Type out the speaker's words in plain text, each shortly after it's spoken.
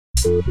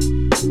From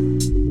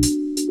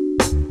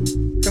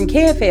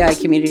KFAI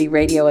Community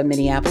Radio in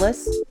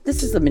Minneapolis,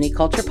 this is the Mini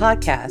Culture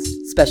Podcast,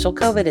 special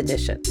COVID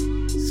edition.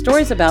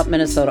 Stories about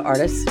Minnesota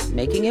artists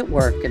making it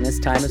work in this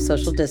time of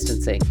social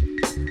distancing.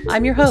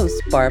 I'm your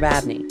host, Barb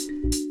Abney.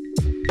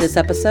 This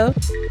episode,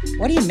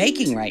 what are you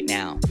making right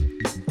now?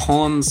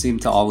 Poems seem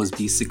to always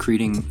be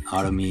secreting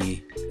out of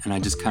me, and I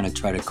just kind of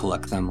try to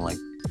collect them like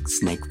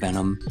snake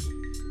venom.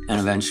 And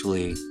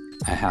eventually,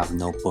 I have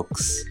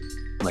notebooks,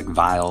 like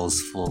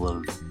vials full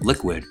of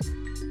liquid.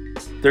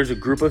 There's a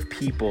group of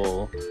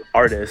people,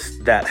 artists,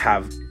 that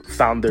have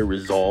found their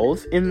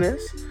resolve in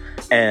this,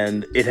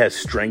 and it has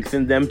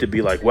strengthened them to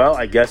be like, well,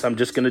 I guess I'm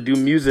just going to do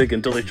music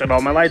until they shut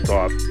all my lights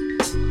off.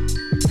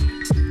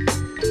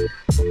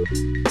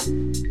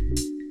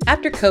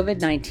 After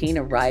COVID-19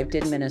 arrived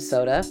in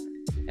Minnesota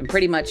and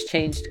pretty much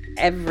changed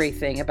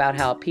everything about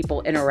how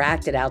people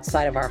interacted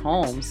outside of our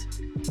homes,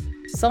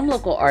 some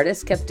local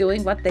artists kept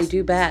doing what they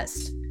do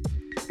best.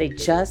 They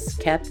just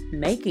kept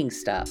making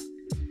stuff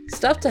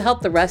to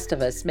help the rest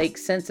of us make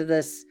sense of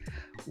this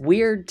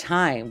weird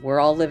time we're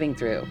all living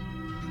through.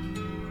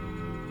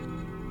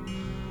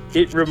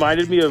 It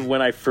reminded me of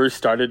when I first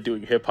started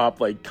doing hip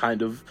hop, like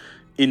kind of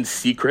in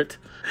secret,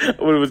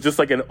 when it was just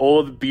like an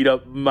old beat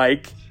up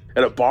mic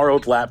and a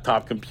borrowed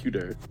laptop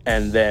computer,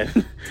 and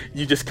then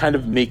you just kind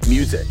of make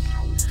music.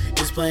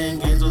 Just playing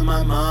games with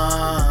my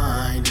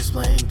mind, just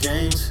playing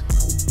games.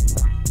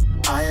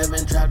 I have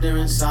been trapped there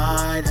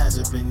inside, has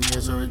it been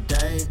years or a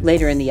day?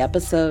 Later in the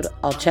episode,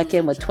 I'll check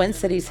in with Twin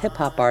Cities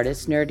hip-hop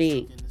artist Nerd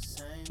E.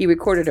 He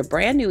recorded a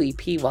brand new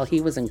EP while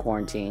he was in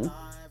quarantine,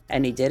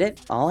 and he did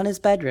it all in his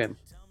bedroom.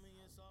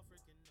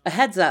 A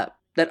heads up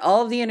that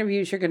all of the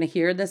interviews you're going to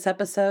hear in this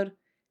episode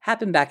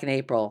happened back in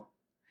April.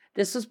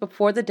 This was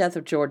before the death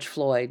of George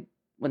Floyd,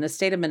 when the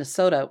state of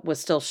Minnesota was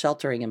still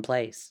sheltering in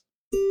place.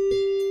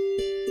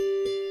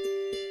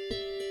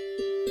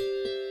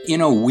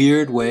 In a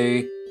weird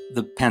way,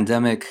 the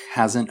pandemic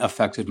hasn't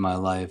affected my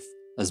life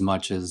as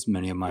much as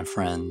many of my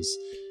friends,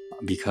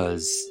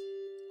 because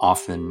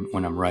often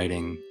when I'm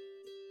writing,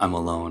 I'm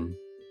alone.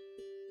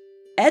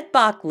 Ed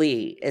Bach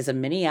Lee is a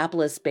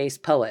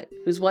Minneapolis-based poet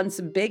who's won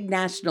some big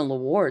national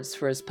awards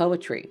for his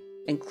poetry,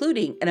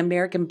 including an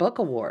American Book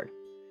Award.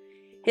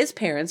 His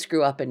parents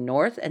grew up in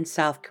North and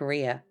South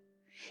Korea.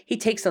 He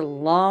takes a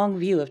long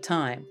view of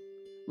time,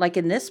 like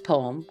in this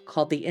poem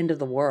called The End of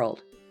the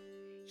World.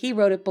 He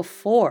wrote it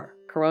before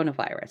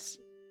coronavirus.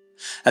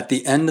 At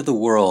the end of the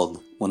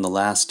world, when the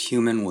last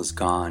human was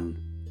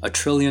gone,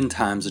 1,000,000,000,000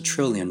 times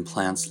 1,000,000,000,000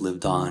 plants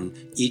lived on,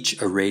 each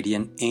a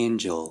radiant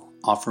angel,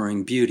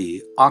 offering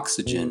beauty,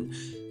 oxygen,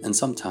 and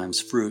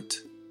sometimes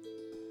fruit.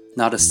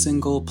 Not a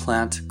single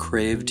plant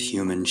craved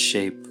human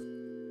shape.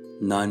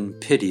 None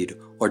pitied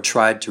or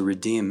tried to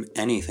redeem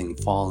anything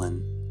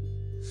fallen.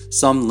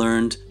 Some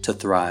learned to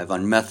thrive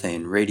on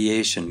methane,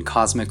 radiation,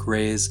 cosmic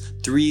rays,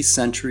 3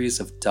 centuries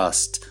of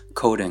dust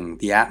coating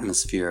the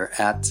atmosphere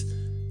at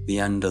the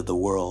end of the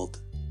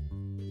world.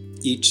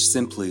 Each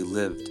simply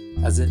lived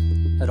as it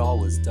had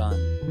always done,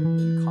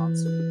 in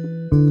concert.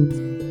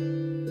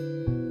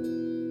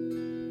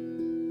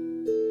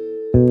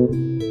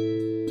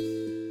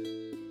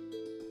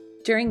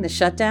 During the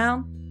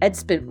shutdown, Ed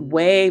spent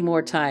way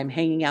more time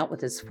hanging out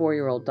with his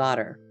 4-year-old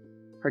daughter.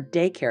 Her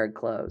daycare had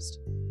closed.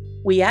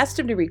 We asked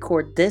him to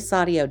record this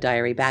audio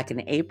diary back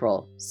in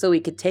April so he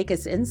could take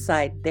us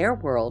inside their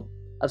world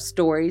of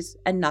stories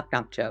and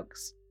knock-knock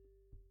jokes.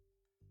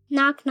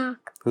 Knock,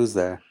 knock. Who's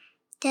there?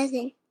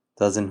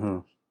 Doesn't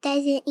Who?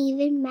 Doesn't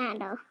even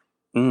matter.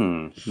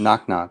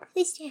 Knock knock.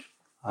 Who's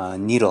there?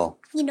 Needle.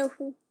 You know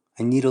who?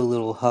 I need a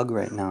little hug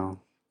right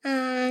now.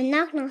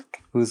 Knock, knock.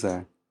 Who's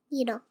there?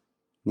 You know.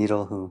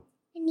 Needle who?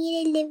 I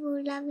need a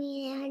little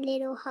loving and a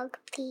little hug,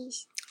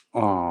 please.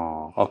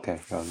 Oh, okay.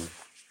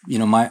 You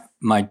know,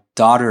 my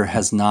daughter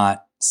has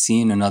not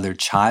seen another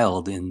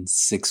child in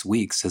 6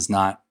 weeks, has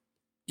not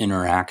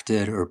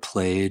interacted or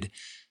played.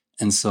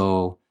 And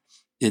so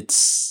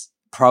it's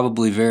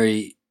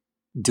probably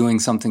doing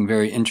something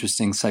very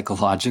interesting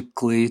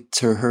psychologically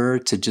to her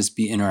to just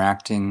be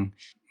interacting,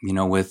 you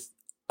know, with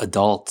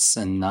adults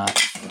and not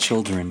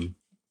children.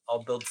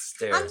 I'll build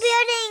stairs. I'm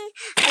building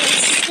a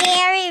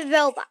scary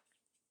robot.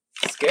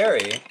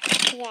 Scary?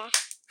 Yeah.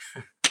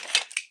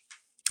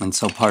 And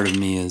so part of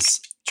me is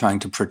trying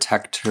to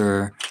protect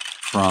her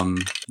from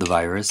the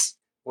virus.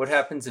 What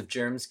happens if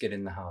germs get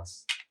in the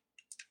house?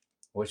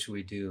 What should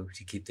we do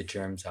to keep the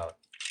germs out?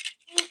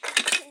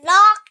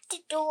 Lock the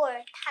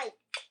door tight.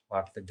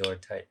 Lock the door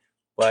tight.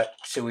 But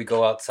should we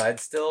go outside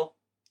still?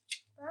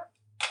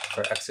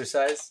 For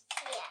exercise?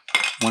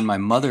 Yeah. When my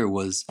mother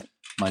was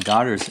my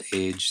daughter's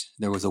age,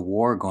 there was a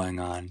war going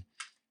on.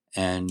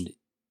 And,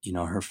 you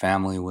know, her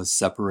family was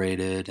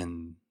separated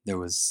and there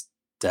was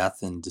death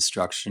and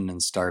destruction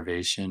and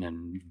starvation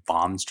and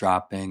bombs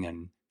dropping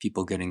and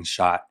people getting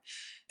shot.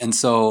 And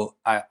so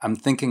I'm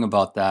thinking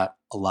about that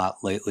a lot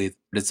lately.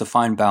 It's a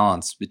fine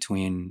balance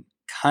between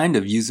kind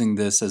of using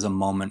this as a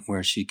moment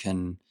where she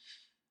can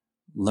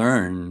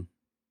learn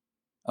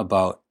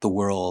about the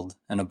world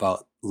and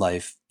about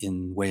life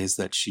in ways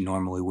that she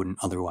normally wouldn't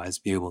otherwise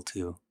be able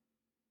to,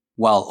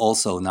 while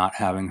also not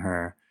having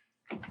her,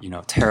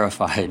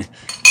 terrified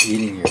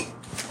eating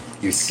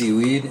your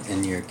seaweed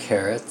and your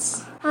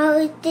carrots.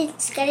 Oh,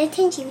 did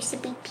skeletons used to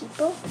be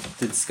people?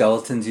 Did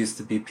skeletons used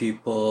to be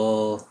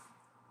people?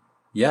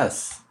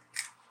 Yes.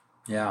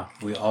 Yeah,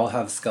 we all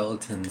have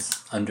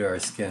skeletons under our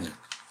skin.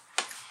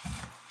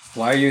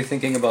 Why are you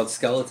thinking about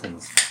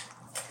skeletons?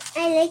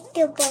 I like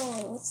the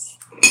bones.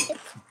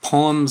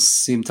 Poems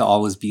seem to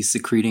always be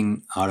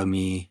secreting out of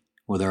me,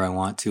 whether I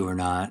want to or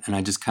not, and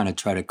I just kind of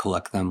try to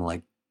collect them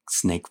like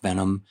snake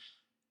venom.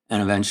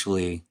 And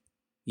eventually,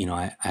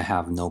 I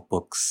have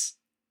notebooks,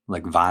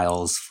 like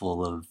vials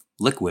full of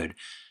liquid.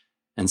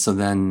 And so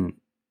then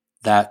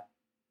that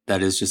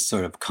is just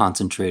sort of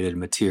concentrated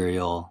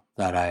material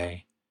that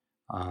I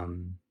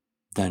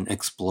then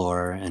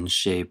explore and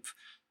shape.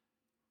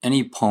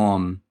 Any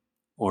poem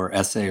or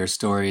essay or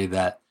story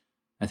that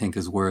I think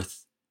is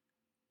worth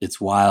its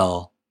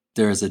while,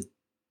 there is a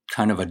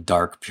kind of a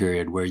dark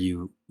period where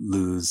you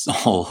lose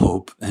all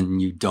hope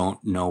and you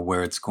don't know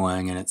where it's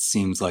going and it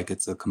seems like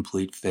it's a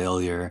complete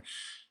failure.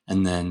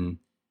 And then,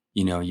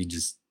 you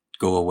just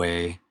go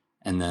away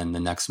and then the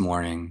next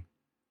morning,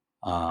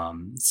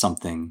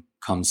 something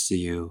comes to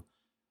you,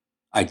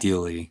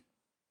 ideally.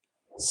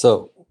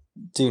 So,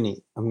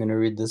 Dooney, I'm going to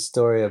read this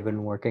story I've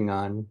been working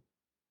on,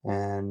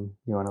 and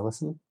you want to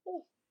listen?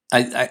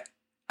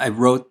 I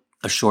wrote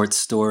a short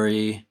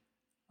story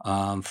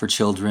for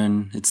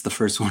children. It's the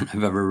first one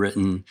I've ever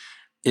written.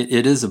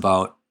 It is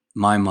about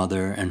my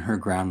mother and her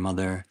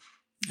grandmother,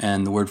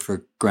 and the word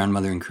for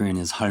grandmother in Korean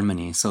is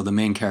할머니. So the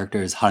main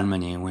character is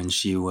할머니 when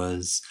she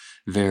was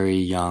very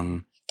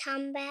young.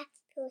 담배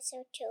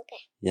폈을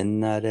적에.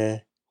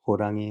 옛날에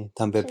호랑이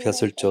담배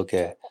폈을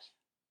적에,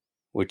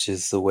 which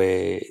is the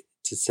way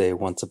to say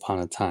once upon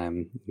a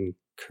time in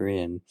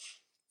Korean,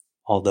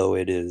 although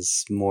it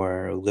is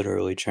more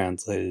literally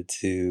translated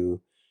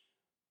to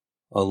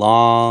a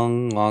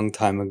long, long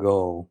time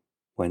ago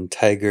when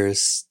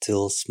tigers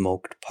still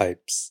smoked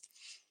pipes.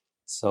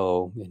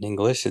 So in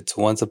English, it's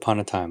once upon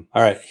a time.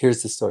 All right,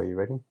 here's the story. You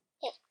ready?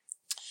 Yeah.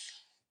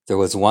 There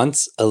was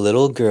once a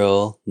little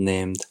girl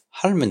named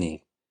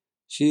할머니.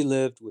 She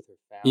lived with her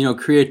family.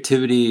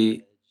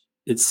 Creativity,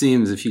 it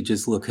seems, if you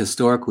just look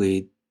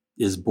historically,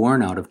 is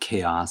born out of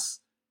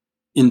chaos,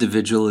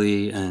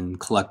 individually and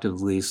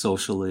collectively,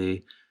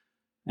 socially.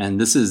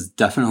 And this is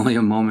definitely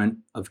a moment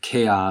of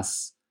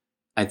chaos.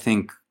 I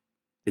think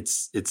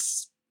it's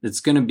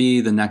going to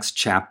be the next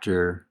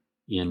chapter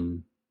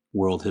in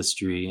world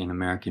history, in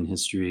American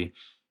history,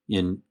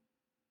 in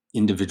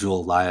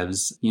individual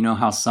lives. You know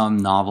how some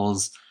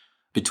novels,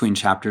 between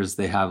chapters,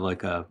 they have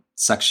like a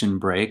section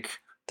break?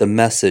 The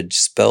message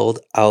spelled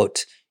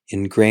out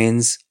in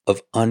grains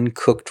of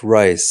uncooked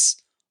rice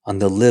on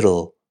the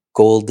little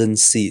golden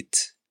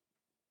seat.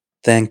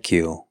 Thank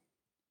you.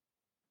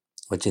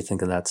 What do you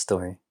think of that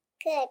story?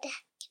 Good.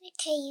 Can I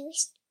tell you a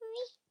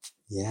story?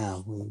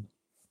 Yeah,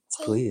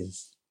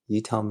 please.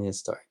 You tell me a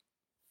story.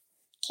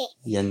 Okay.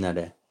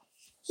 옛날에.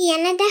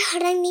 옛날에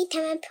호랑이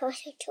담배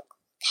폈을 적에.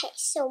 Okay,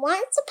 so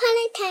once upon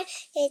a time,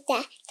 there's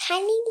a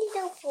tiny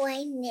little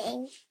boy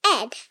named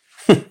Ed.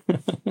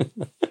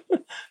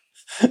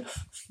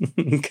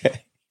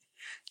 Okay.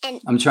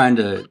 And I'm trying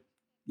to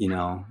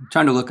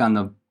look on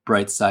the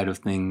bright side of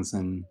things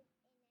and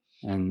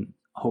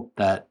hope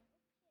that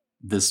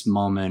this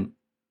moment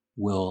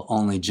will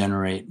only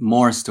generate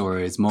more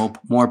stories,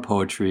 more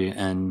poetry,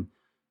 and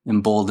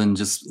embolden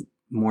just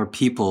more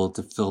people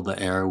to fill the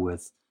air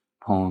with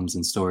poems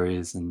and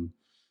stories and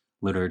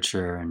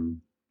literature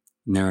and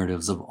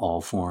narratives of all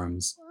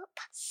forms.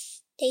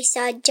 they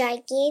saw a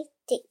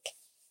gigantic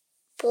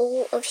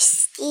bowl of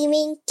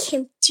steaming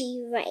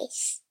kimchi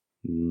rice.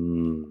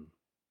 Mm.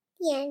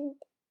 And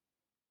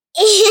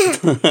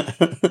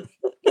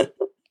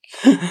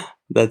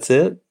That's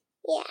it?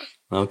 yeah.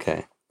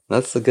 Okay.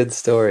 That's a good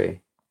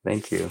story.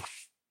 Thank you.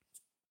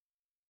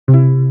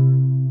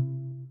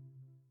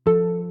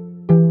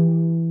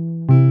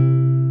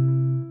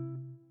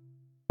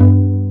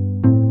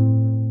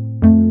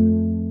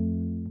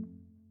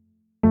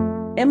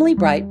 Emily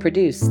Bright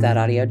produced that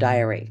audio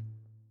diary.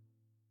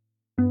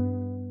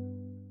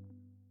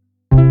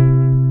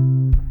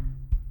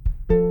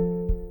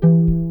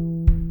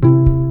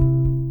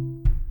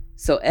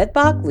 So Ed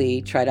Bach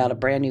Lee tried out a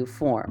brand new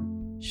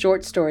form,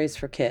 short stories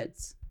for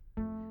kids.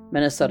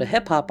 Minnesota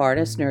hip-hop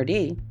artist Nerd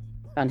E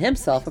found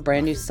himself a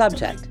brand new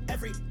subject,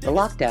 the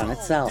lockdown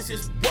itself.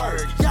 This is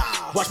word.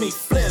 Watch me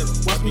flip,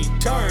 watch me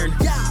turn.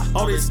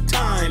 All this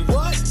time,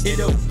 in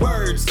the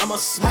words, I'ma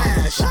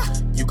smash.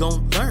 You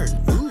gon' learn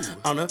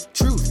on the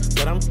truth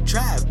that I'm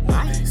trapped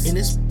in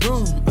this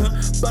room,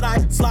 but I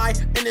fly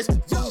in this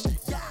room.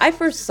 I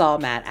first saw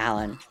Matt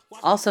Allen,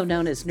 also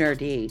known as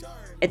Nerd E,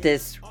 at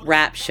this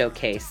rap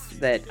showcase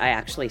that I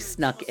actually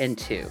snuck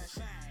into.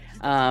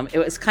 It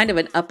was kind of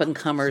an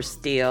up-and-comers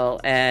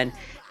deal, and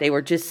they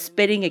were just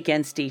spitting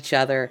against each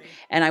other,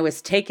 and I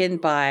was taken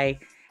by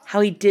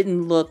how he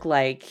didn't look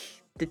like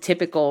the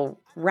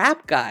typical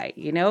rap guy.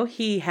 You know,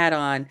 he had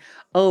on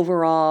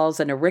overalls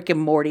and a Rick and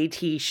Morty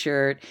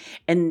t-shirt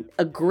and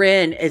a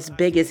grin as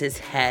big as his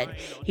head.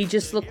 He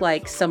just looked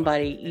like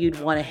somebody you'd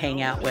want to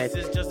hang out with.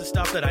 This is just the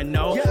stuff that I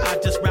know. I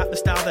just rap the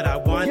style that I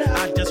want.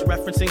 I just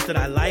reference things that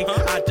I like.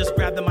 I just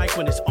grab the mic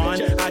when it's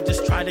on. I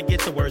just try to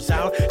get the words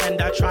out,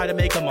 and I try to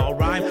make them all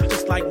rhyme.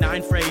 Just like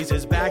 9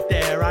 phrases back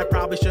there, I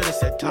probably should have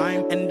said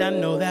time. And I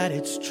know that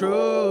it's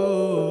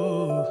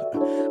true.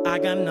 I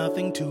got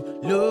nothing to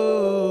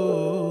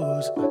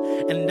lose,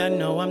 and I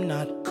know I'm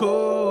not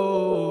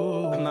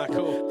cool. I'm not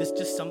cool. It's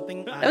just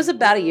something. That was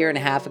about a year and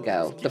a half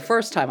ago, the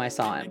first time I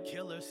saw him.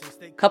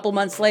 A couple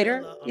months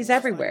later, he's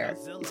everywhere.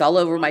 He's all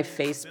over my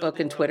Facebook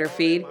and Twitter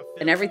feed,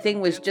 and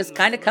everything was just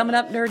kind of coming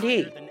up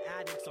nerdy.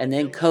 And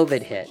then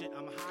COVID hit.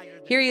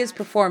 Here he is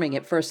performing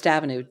at First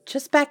Avenue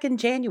just back in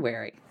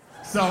January.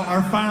 So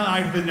our final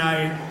act of the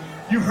night,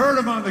 you've heard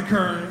him on The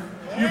Current,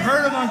 you've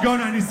heard him on Go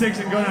 96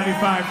 and Go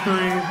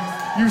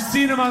 95.3, you've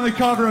seen him on the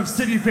cover of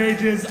City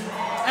Pages,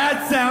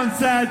 at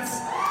Soundsets.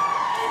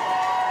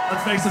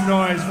 Let's make some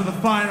noise for the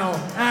final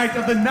act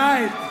of the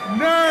night,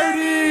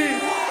 Nerdy!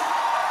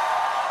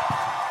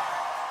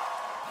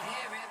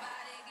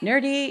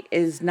 Nerdy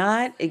is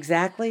not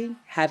exactly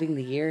having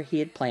the year he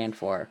had planned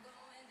for,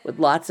 with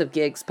lots of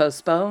gigs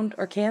postponed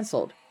or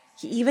canceled.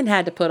 He even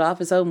had to put off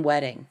his own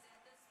wedding.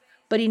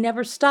 But he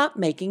never stopped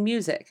making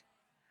music.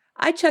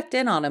 I checked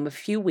in on him a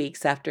few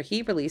weeks after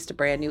he released a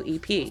brand new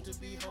EP.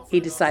 He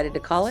decided to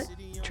call it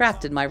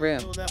Trapped in My Room.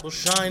 That will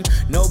shine.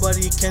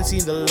 Nobody can see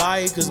the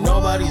light, cause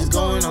nobody's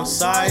going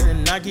outside.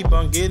 And I keep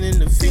on getting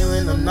the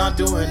feeling I'm not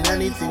doing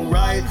anything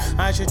right.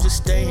 I should just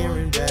stay here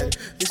in bed.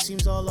 This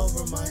seems all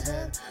over my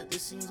head.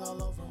 This seems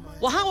all over my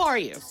head. Well, how are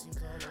you?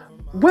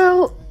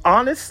 Well,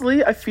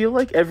 honestly, I feel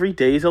like every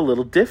day is a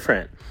little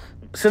different.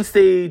 Since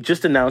they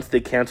just announced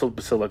they canceled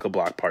Basilica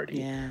Block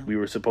Party, we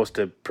were supposed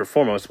to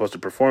perform. I was supposed to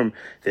perform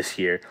this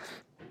year.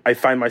 I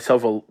find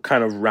myself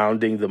kind of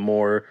rounding the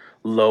more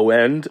low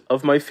end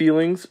of my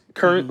feelings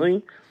currently.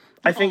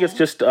 Mm-hmm. I think it's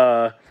just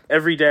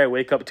every day I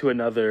wake up to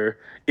another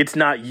 "it's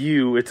not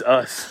you, it's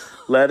us"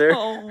 letter.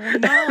 Oh,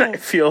 no. I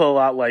feel a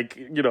lot like,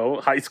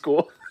 high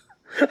school.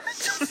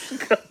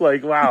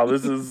 Like, wow,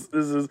 this is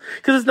because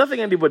there's nothing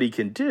anybody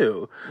can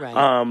do.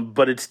 Right.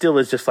 But it still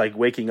is just like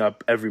waking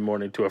up every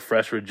morning to a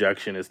fresh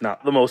rejection is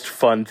not the most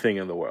fun thing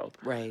in the world.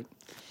 Right.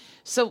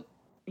 So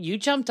you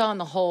jumped on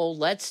the whole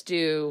let's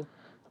do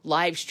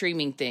live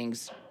streaming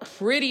things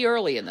pretty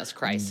early in this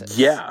crisis.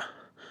 Yeah,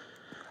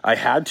 I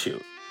had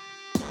to.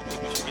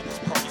 Get this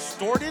party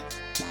started.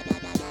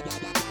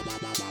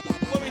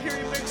 Let me hear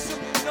you make some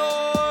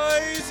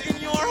noise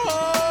in your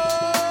home.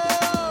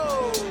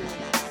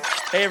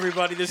 Hey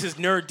everybody, this is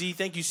Nerd D.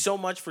 Thank you so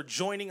much for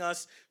joining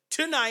us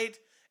tonight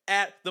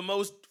at the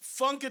most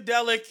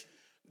funkadelic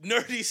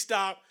nerdy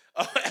stop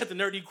at the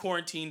Nerdy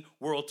Quarantine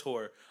World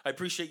Tour. I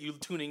appreciate you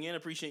tuning in. I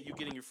appreciate you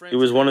getting your friends. It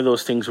was one of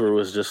those things where it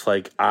was just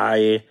like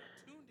I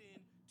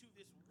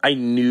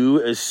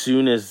knew as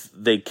soon as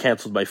they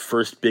canceled my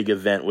first big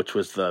event, which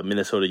was the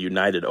Minnesota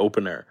United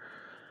opener,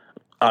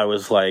 I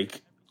was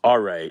like, all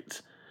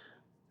right,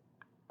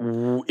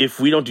 if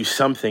we don't do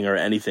something or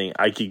anything,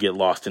 I could get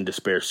lost in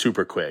despair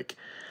super quick.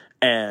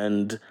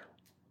 And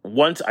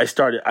once I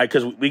started,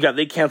 because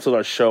they canceled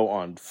our show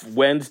on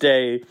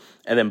Wednesday,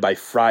 and then by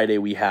Friday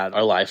we had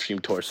our live stream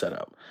tour set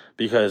up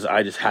because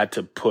I just had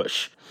to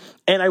push.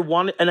 And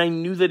I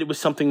knew that it was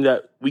something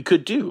that we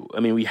could do.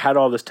 I mean, we had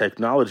all this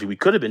technology. We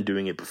could have been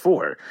doing it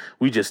before.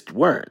 We just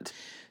weren't.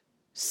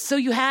 So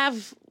you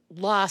have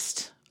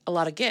lost a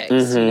lot of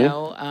gigs,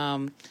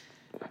 Mm-hmm.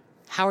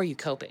 How are you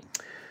coping?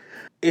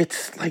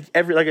 It's like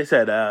I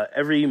said,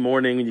 every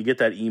morning when you get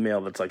that email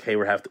that's like, "Hey,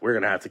 we're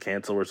gonna have to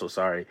cancel. We're so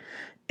sorry."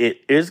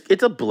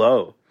 It's a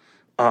blow.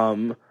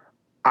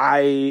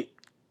 I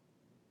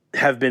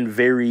have been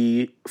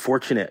very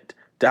fortunate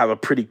to have a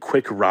pretty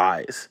quick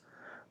rise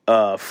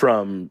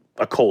from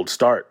a cold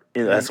start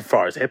as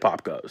far as hip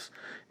hop goes.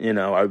 I'm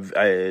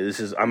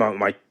on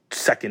my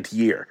second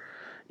year,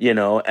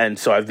 and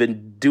so I've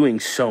been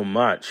doing so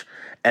much.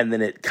 And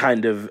then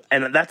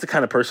and that's the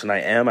kind of person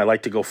I am. I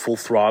like to go full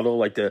throttle.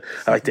 I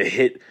like to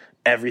hit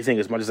everything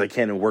as much as I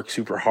can and work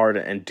super hard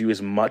and do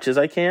as much as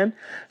I can.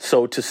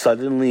 So to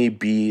suddenly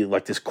be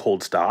like this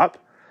cold stop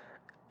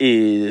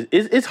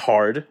is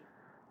hard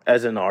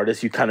as an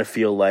artist. You kind of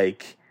feel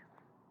like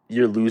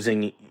you're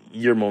losing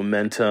your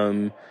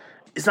momentum.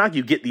 It's not like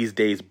you get these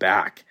days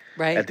back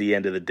at the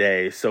end of the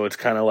day. So it's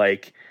kind of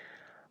like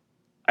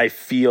I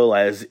feel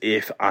as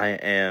if I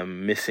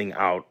am missing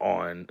out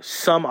on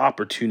some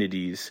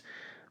opportunities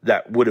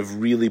that would have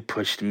really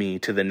pushed me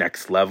to the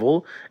next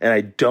level. And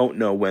I don't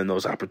know when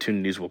those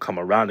opportunities will come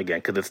around again,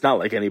 because it's not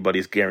like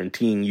anybody's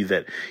guaranteeing you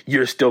that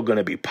you're still going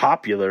to be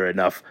popular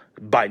enough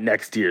by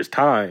next year's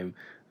time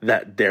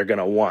that they're going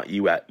to want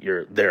you at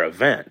their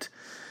event.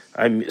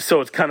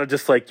 So it's kind of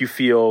just like you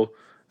feel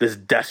this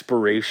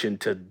desperation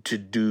to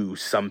do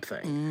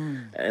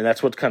something. And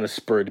that's what kind of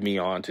spurred me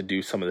on to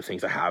do some of the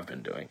things I have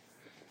been doing.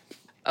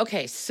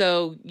 Okay,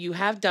 so you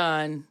have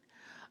done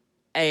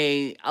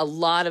a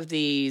lot of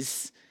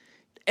these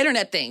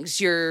internet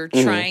things. You're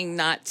trying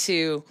not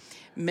to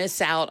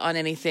miss out on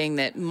anything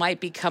that might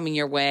be coming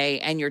your way,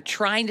 and you're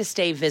trying to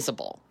stay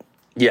visible.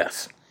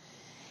 Yes.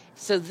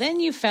 So then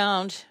you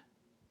found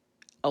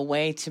a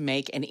way to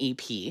make an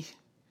EP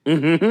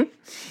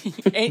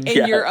Mm-hmm. in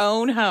Yeah. your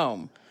own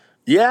home.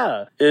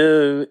 Yeah.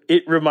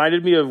 It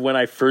reminded me of when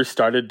I first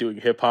started doing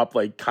hip hop,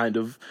 like kind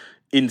of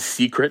in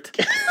secret.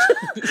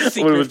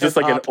 When it was just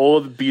like an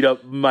old beat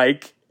up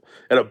mic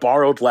and a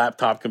borrowed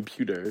laptop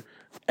computer.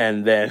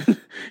 And then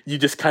you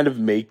just kind of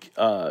make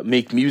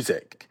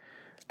music.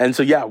 And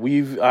so, yeah,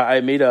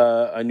 I made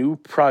a new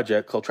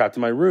project called Trapped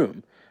in My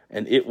Room.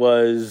 And it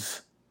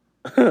was,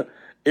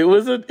 it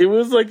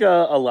was like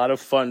a lot of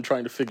fun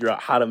trying to figure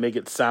out how to make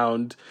it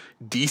sound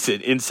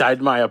decent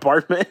inside my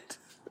apartment.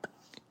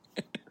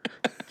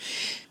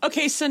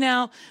 Okay, so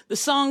now the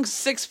song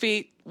 6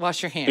 Feet,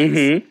 Wash Your Hands.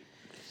 Mm-hmm.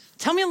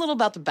 Tell me a little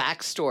about the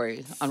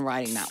backstory on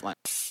writing that one.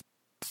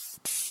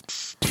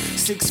 6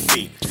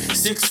 feet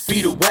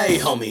away,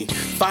 homie.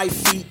 5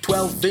 feet,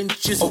 12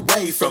 inches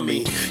away from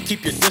me.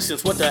 Keep your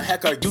distance, what the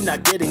heck are you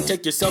not getting?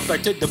 Take yourself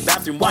back to the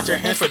bathroom, wash your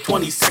hands for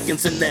 20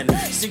 seconds, and then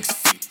 6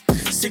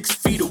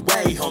 feet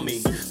away,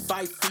 homie.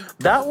 5 feet.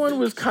 That one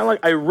was kind of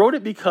like, I wrote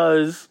it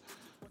because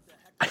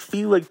I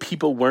feel like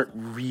people weren't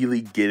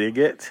really getting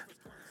it.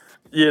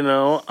 You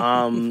know,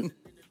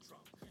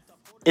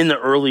 in the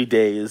early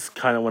days,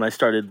 kind of when I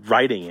started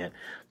writing it,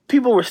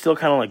 people were still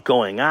kind of like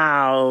going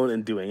out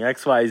and doing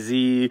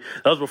XYZ.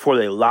 That was before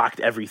they locked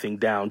everything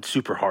down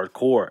super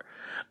hardcore.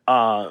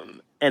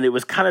 And it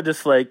was kind of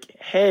just like,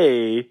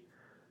 hey,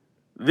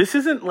 this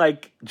isn't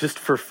like just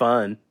for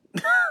fun.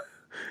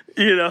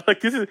 You know,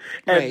 like this is,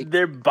 and Right.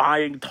 they're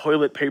buying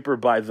toilet paper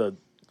by the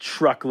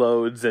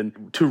truckloads,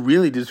 and to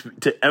really just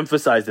to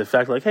emphasize the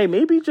fact, like, hey,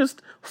 maybe just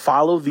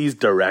follow these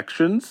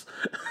directions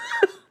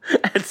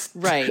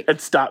Right. and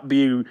stop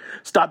being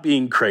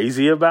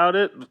crazy about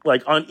it.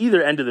 Like on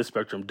either end of the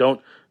spectrum,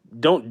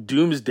 don't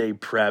doomsday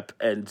prep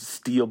and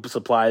steal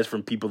supplies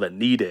from people that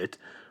need it,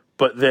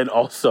 but then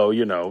also,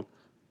 you know,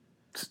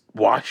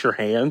 wash your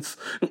hands.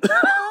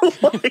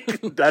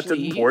 Like, that's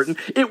Please. important.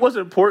 It was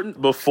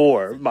important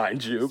before,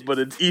 mind you, but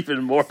it's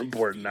even more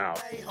important now.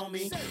 Hey,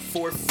 homie.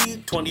 4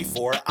 feet,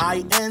 24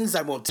 INs.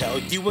 I won't tell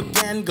you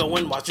again. Go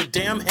and wash your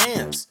damn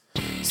hands.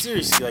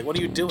 Seriously, like, what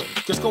are you doing?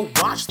 Just go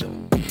wash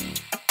them.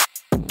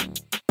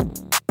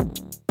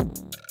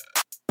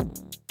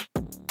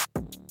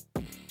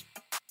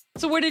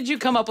 So where did you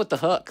come up with the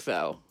hook,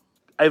 though?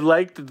 I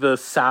liked the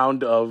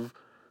sound of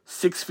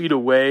 6 feet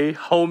away,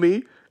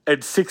 homie,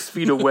 and 6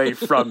 feet away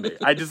from me.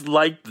 I just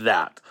liked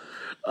that.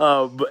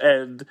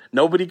 And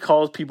nobody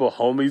calls people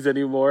homies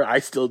anymore. I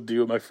still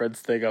do. My friends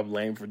think I'm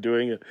lame for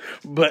doing it.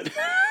 But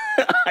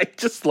I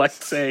just like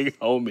saying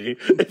homie,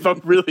 if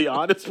I'm really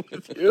honest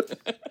with you.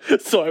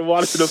 So I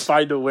wanted to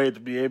find a way to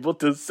be able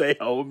to say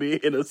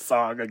homie in a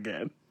song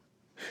again.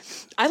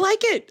 I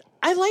like it.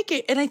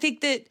 And I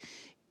think that,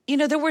 you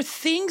know, there were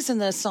things in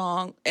the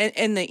song and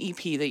in the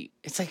EP that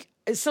it's like,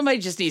 somebody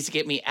just needs to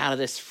get me out of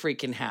this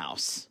freaking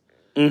house.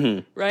 Mm-hmm.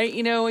 Right?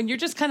 You know, and you're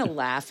just kind of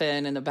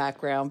laughing in the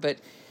background, but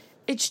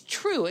it's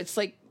true. It's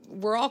like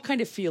we're all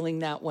kind of feeling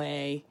that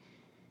way.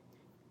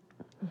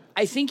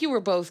 I think you were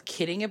both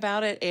kidding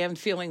about it and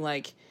feeling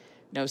like,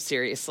 no,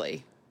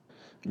 seriously.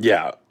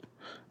 Yeah.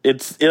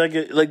 It's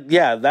like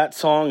yeah, that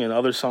song and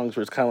other songs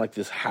where it's kind of like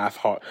this half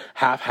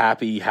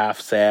happy,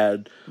 half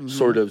sad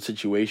sort of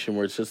situation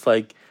where it's just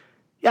like,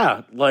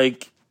 yeah,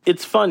 like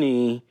it's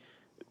funny,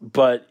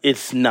 but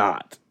it's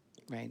not.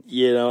 Right.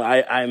 You know,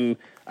 I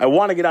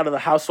want to get out of the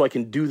house so I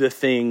can do the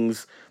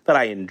things that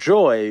I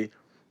enjoy,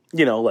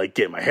 you know, like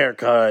getting my hair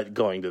cut,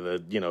 going to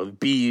the, you know, the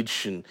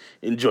beach and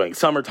enjoying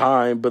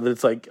summertime. But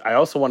it's like, I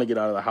also want to get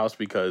out of the house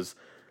because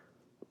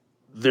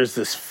there's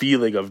this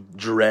feeling of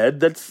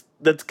dread that's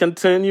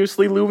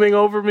continuously looming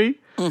over me.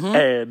 Mm-hmm.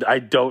 And I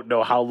don't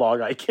know how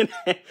long I can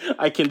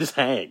just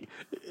hang.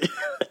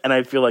 And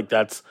I feel like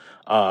that's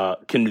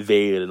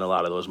conveyed in a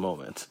lot of those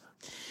moments.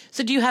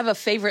 So do you have a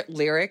favorite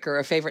lyric or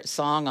a favorite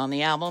song on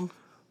the album?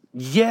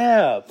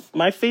 Yeah,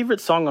 my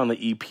favorite song on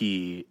the EP,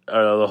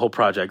 the whole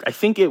project, I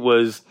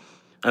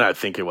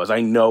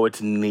know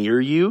it's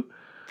Near You.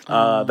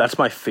 That's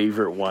my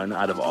favorite one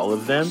out of all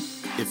of them.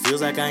 It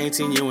feels like I ain't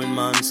seen you in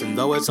months, and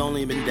though it's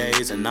only been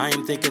days, and I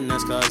am thinking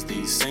that's cause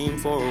these same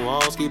four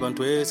walls keep on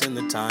twisting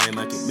the time.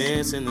 I keep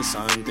missing the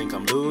sun, think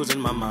I'm losing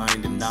my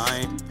mind, and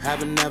I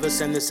haven't never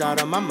sent this out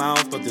of my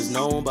mouth, but there's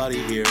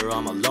nobody here,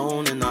 I'm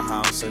alone in the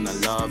house, and I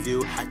love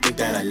you. I think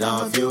that I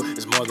love you,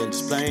 it's more than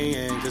just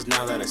playing, cause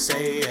now that I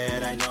say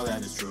it, I know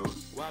that it's true.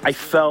 I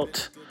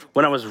felt,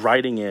 when I was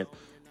writing it,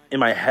 in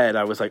my head,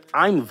 I was like,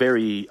 I'm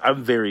very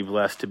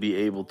blessed to be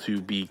able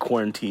to be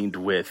quarantined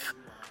with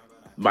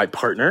my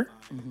partner.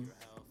 Mm-hmm.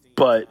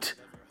 But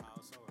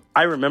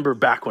I remember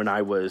back when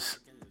I was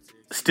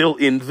still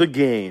in the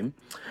game,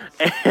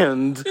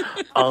 and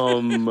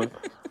I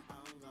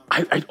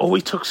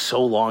always took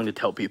so long to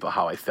tell people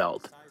how I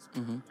felt.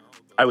 Mm-hmm.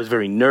 I was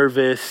very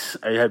nervous.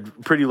 I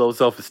had pretty low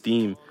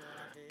self-esteem.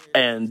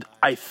 And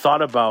I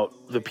thought about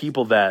the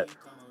people that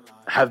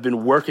have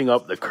been working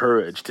up the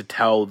courage to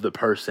tell the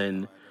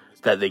person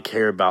that they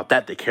care about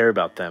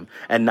them,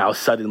 and now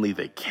suddenly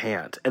they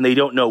can't, and they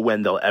don't know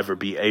when they'll ever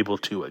be able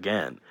to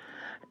again.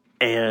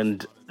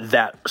 And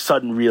that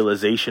sudden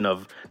realization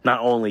of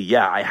not only,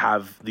 I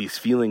have these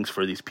feelings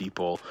for these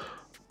people,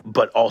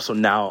 but also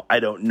now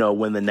I don't know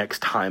when the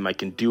next time I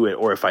can do it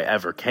or if I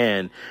ever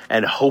can,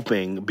 and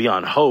hoping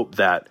beyond hope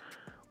that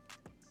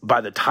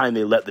by the time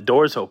they let the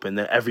doors open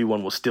that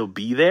everyone will still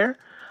be there.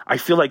 I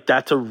feel like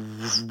that's a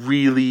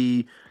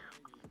really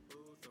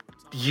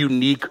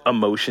unique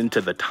emotion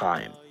to the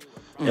time,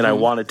 and I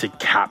wanted to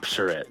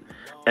capture it.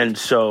 And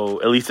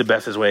so, at least the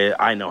bestest way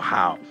I know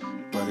how.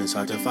 But it's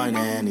hard to find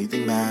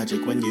anything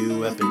magic when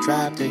you have been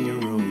trapped in your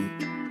room.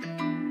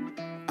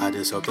 I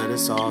just hope that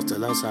it's all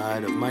still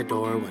outside of my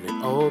door when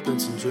it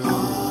opens in June. And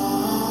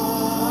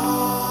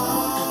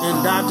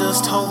I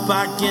just hope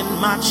I get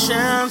my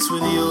chance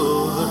with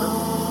you,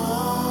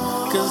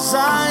 'cause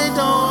I don't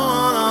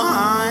wanna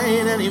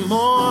hide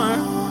anymore.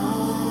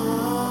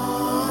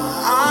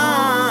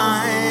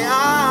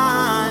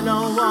 I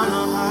don't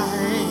wanna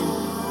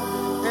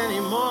hide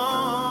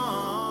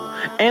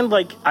anymore. And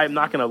like, I'm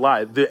not gonna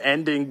lie, the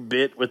ending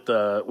bit with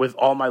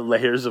all my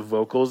layers of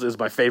vocals is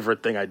my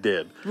favorite thing I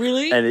did.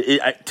 Really? And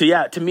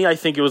to me, I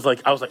think it was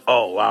like, I was like,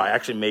 oh wow, I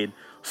actually made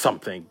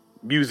something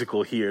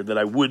musical here that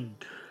I would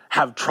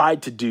have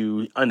tried to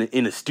do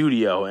in a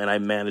studio, and I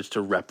managed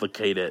to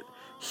replicate it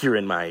here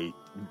in my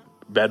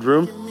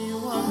bedroom. Give me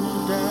one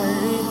more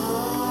day.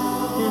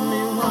 Give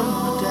me one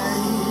more day.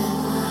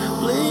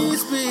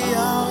 Please be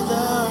out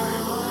there.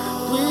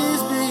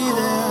 Please be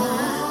there.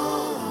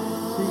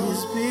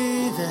 Please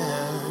be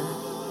there.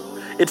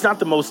 It's not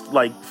the most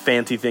like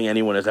fancy thing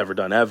anyone has ever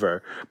done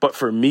ever, but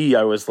for me,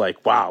 I was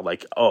like, wow,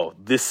 like, oh,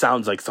 this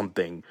sounds like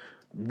something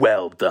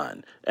well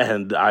done.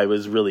 And I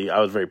was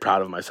very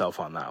proud of myself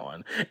on that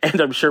one.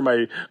 And I'm sure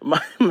my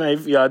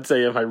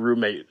fiance and my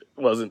roommate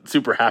wasn't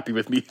super happy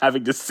with me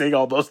having to sing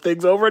all those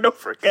things over and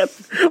over again,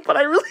 but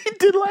I really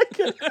did like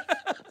it.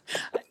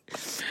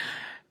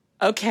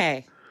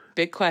 Okay,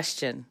 big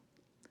question.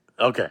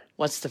 Okay.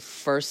 What's the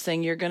first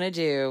thing you're going to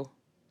do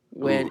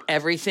when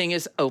everything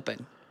is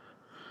open?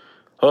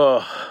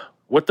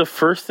 What's the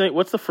first thing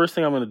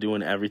I'm going to do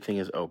when everything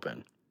is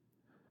open?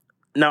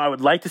 Now, I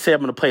would like to say I'm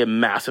going to play a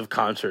massive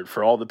concert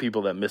for all the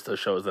people that missed those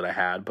shows that I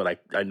had, but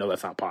I know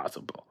that's not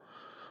possible.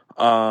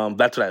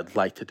 That's what I'd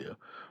like to do.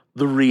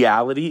 The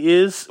reality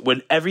is,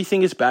 when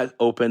everything is back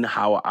open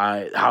how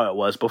it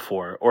was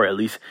before, or at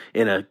least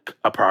in an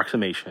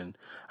approximation,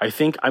 I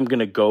think I'm going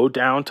to go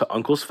down to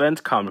Uncle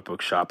Sven's comic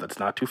book shop that's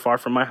not too far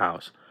from my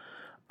house.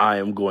 I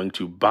am going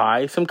to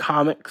buy some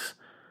comics.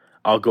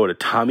 I'll go to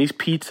Tommy's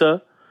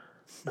Pizza.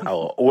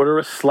 I'll order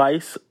a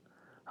slice.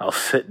 I'll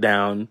sit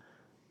down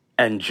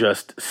and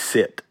just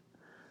sit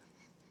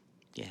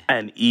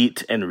and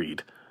eat and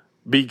read.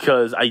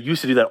 Because I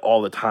used to do that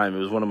all the time. It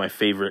was one of my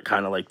favorite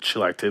kind of like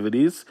chill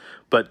activities.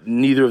 But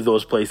neither of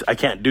those places, I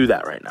can't do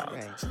that right now.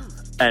 Right.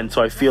 And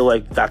so I feel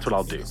like that's what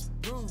I'll do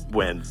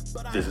when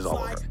this is all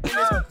over.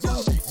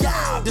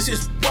 Yeah, this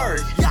is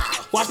word. Yeah,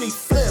 watch me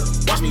flip,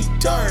 watch me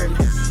turn.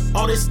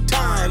 All this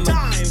time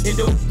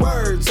into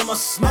words, I'ma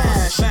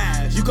smash.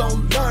 You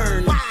gon'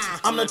 learn.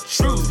 I'm the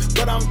truth,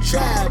 but I'm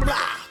trapped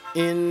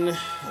in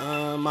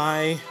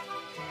my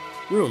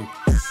room.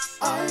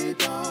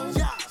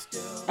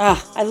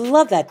 I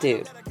love that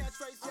dude.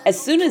 As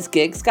soon as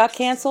gigs got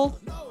canceled,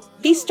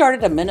 he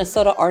started a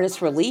Minnesota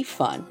Artist Relief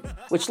Fund,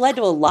 which led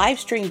to a live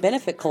stream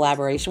benefit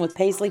collaboration with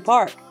Paisley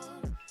Park.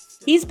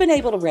 He's been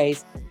able to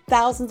raise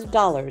thousands of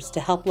dollars to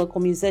help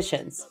local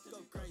musicians.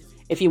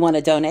 If you want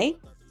to donate,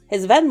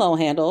 his Venmo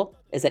handle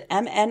is at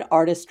MN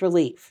Artist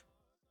Relief.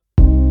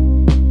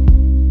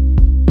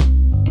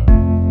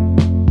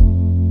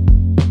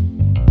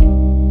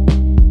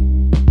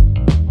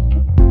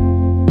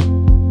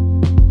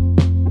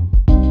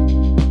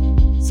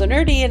 So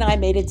Nerdy and I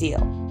made a deal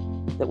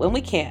that when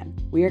we can,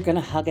 we are going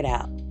to hug it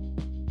out.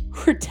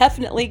 We're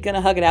definitely going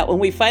to hug it out when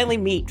we finally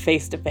meet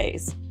face to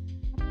face.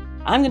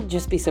 I'm going to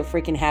just be so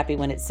freaking happy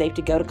when it's safe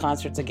to go to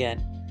concerts again,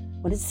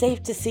 when it's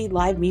safe to see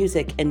live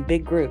music in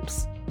big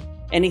groups.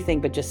 Anything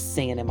but just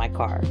singing in my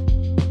car.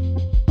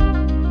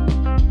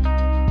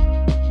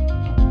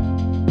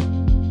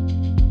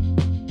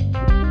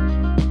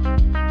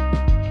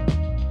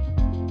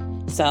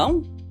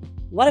 So,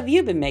 what have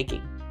you been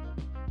making?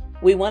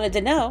 We wanted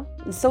to know,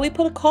 and so we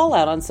put a call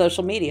out on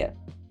social media.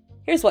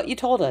 Here's what you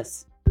told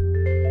us.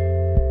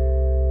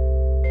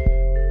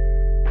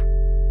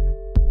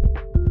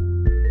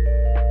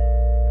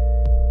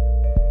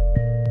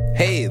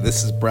 Hey,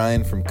 this is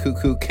Brian from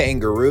Cuckoo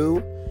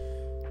Kangaroo,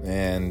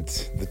 and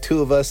the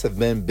two of us have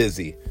been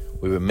busy.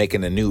 We've been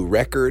making a new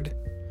record,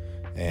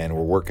 and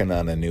we're working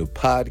on a new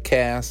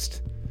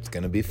podcast. It's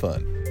going to be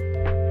fun.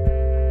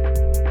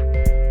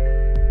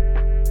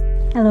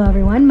 Hello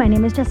everyone, my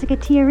name is Jessica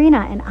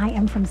Tiarina and I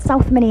am from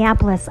South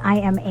Minneapolis. I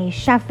am a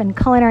chef and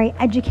culinary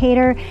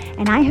educator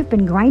and I have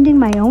been grinding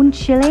my own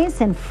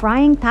chiles and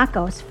frying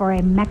tacos for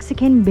a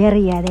Mexican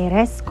birria de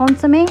res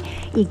consomme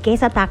y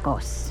queso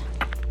tacos.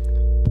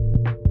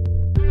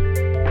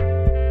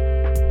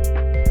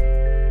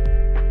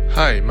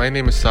 Hi, my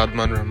name is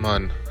Sadman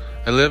Rahman.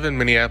 I live in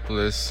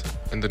Minneapolis,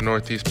 in the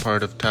northeast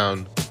part of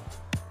town,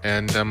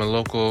 and I'm a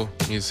local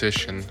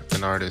musician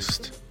and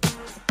artist.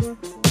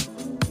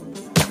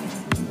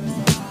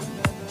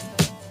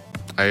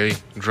 I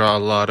draw a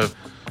lot of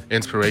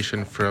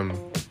inspiration from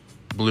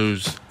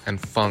blues and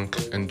funk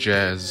and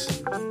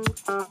jazz.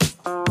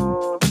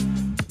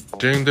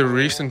 During the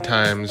recent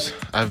times,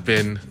 I've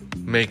been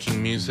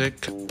making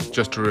music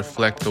just to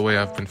reflect the way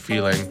I've been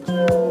feeling.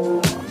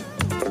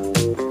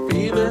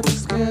 Feeling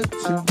scared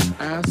to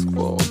ask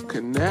for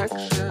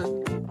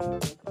connection.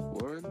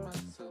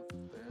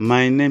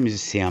 My name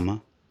is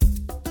Siama.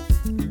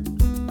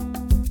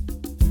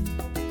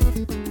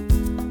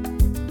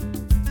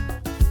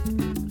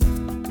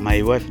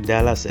 My wife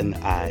Dallas and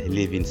I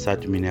live in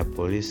South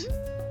Minneapolis.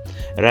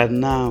 Right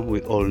now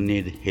we all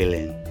need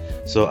healing.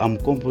 So I'm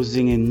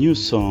composing a new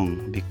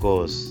song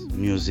because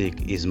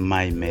music is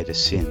my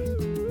medicine.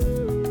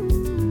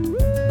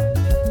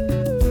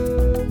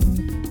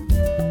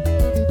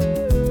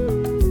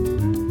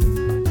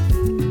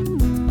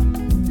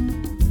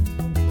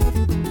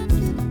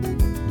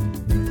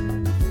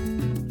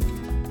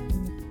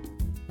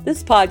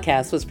 This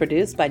podcast was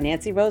produced by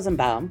Nancy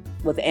Rosenbaum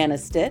with Anna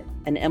Stitt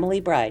and Emily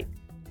Bright.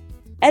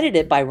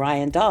 Edited by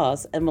Ryan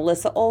Dawes and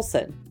Melissa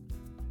Olson.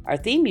 Our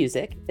theme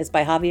music is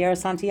by Javier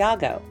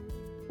Santiago,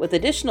 with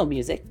additional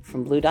music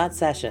from Blue Dot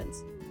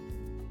Sessions.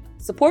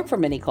 Support for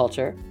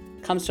Miniculture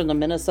comes from the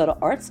Minnesota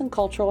Arts and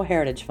Cultural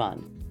Heritage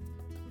Fund.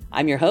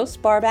 I'm your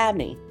host, Barb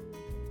Abney.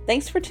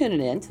 Thanks for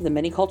tuning in to the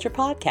Miniculture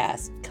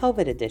Podcast,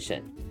 COVID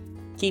edition.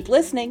 Keep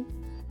listening,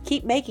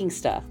 keep making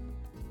stuff,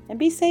 and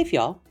be safe,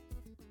 y'all.